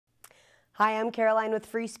Hi, I'm Caroline with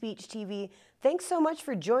Free Speech TV. Thanks so much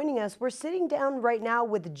for joining us. We're sitting down right now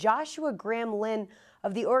with Joshua Graham Lynn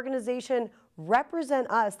of the organization Represent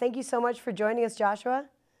Us. Thank you so much for joining us, Joshua.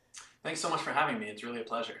 Thanks so much for having me. It's really a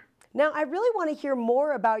pleasure. Now, I really want to hear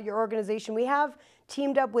more about your organization. We have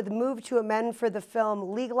teamed up with Move to Amend for the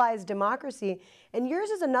film Legalize Democracy, and yours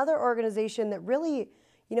is another organization that really,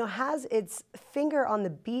 has its finger on the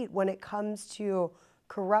beat when it comes to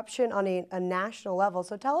corruption on a national level.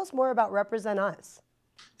 So tell us more about Represent Us.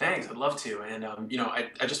 Thanks. I'd love to. And, I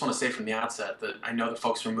just want to say from the outset that I know the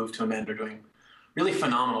folks from Move to Amend are doing really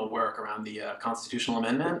phenomenal work around the constitutional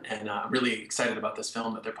amendment, and I'm really excited about this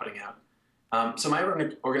film that they're putting out. So my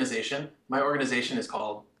organization is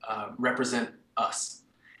called Represent Us.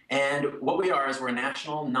 And what we are is we're a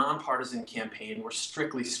national nonpartisan campaign. We're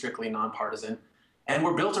strictly nonpartisan. And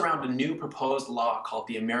we're built around a new proposed law called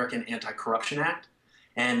the American Anti-Corruption Act.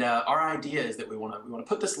 And our idea is that we want to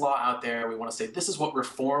put this law out there. We want to say this is what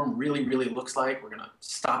reform really looks like. We're going to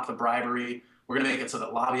stop the bribery. We're going to make it so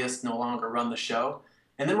that lobbyists no longer run the show.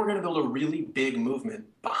 And then we're going to build a really big movement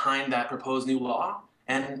behind that proposed new law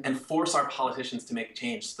and force our politicians to make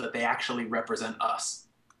change so that they actually represent us.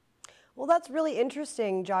 Well, that's really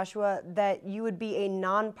interesting, Joshua, that you would be a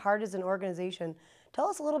nonpartisan organization. Tell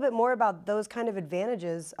us a little bit more about those kind of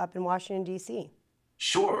advantages up in Washington, D.C.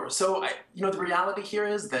 Sure. So, the reality here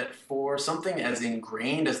is that for something as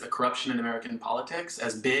ingrained as the corruption in American politics,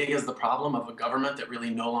 as big as the problem of a government that really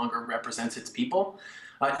no longer represents its people,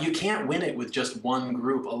 you can't win it with just one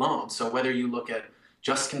group alone. So whether you look at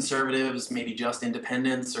just conservatives, maybe just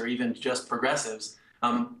independents, or even just progressives,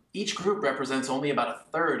 each group represents only about a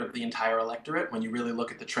third of the entire electorate when you really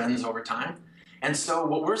look at the trends over time. And so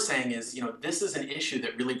what we're saying is, this is an issue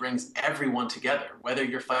that really brings everyone together, whether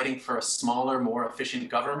you're fighting for a smaller, more efficient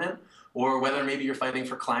government, or whether maybe you're fighting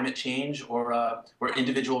for climate change or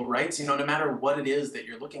individual rights. No matter what it is that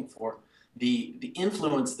you're looking for, the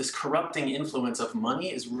influence, this corrupting influence of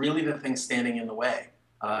money is really the thing standing in the way.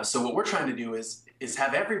 So what we're trying to do is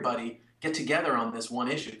have everybody get together on this one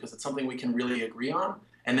issue because it's something we can really agree on,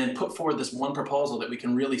 and then put forward this one proposal that we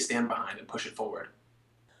can really stand behind and push it forward.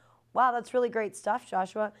 Wow, that's really great stuff,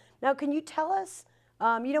 Joshua. Now, can you tell us,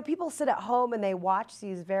 people sit at home and they watch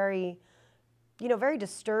these very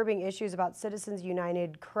disturbing issues about Citizens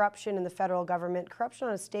United, corruption in the federal government, corruption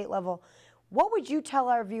on a state level. What would you tell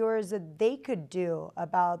our viewers that they could do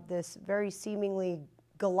about this very seemingly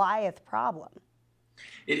Goliath problem?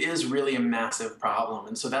 It is really a massive problem,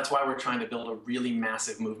 and so that's why we're trying to build a really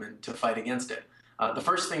massive movement to fight against it. The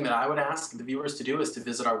first thing that I would ask the viewers to do is to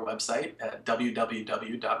visit our website at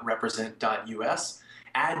www.represent.us.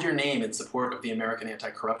 Add your name in support of the American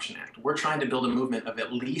Anti-Corruption Act. We're trying to build a movement of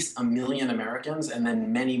at least 1 million Americans and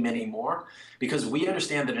then many more, because we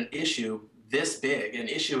understand that an issue this big, an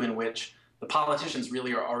issue in which the politicians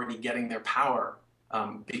really are already getting their power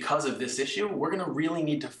because of this issue, we're going to really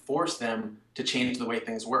need to force them to change the way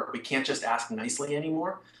things work. We can't just ask nicely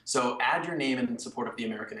anymore. So add your name in support of the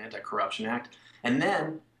American Anti-Corruption Act. And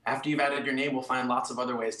then after you've added your name, we'll find lots of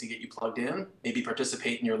other ways to get you plugged in, maybe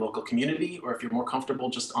participate in your local community, or if you're more comfortable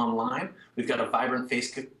just online, we've got a vibrant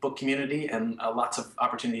Facebook community and lots of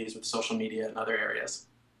opportunities with social media and other areas.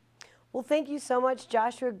 Well, thank you so much,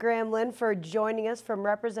 Joshua Graham Lynn, for joining us from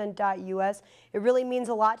Represent.us. It really means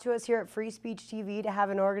a lot to us here at Free Speech TV to have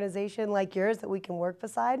an organization like yours that we can work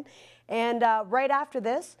beside. And right after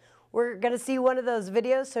this, we're going to see one of those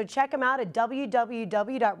videos, so check them out at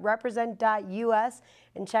www.represent.us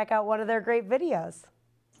and check out one of their great videos.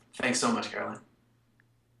 Thanks so much, Caroline.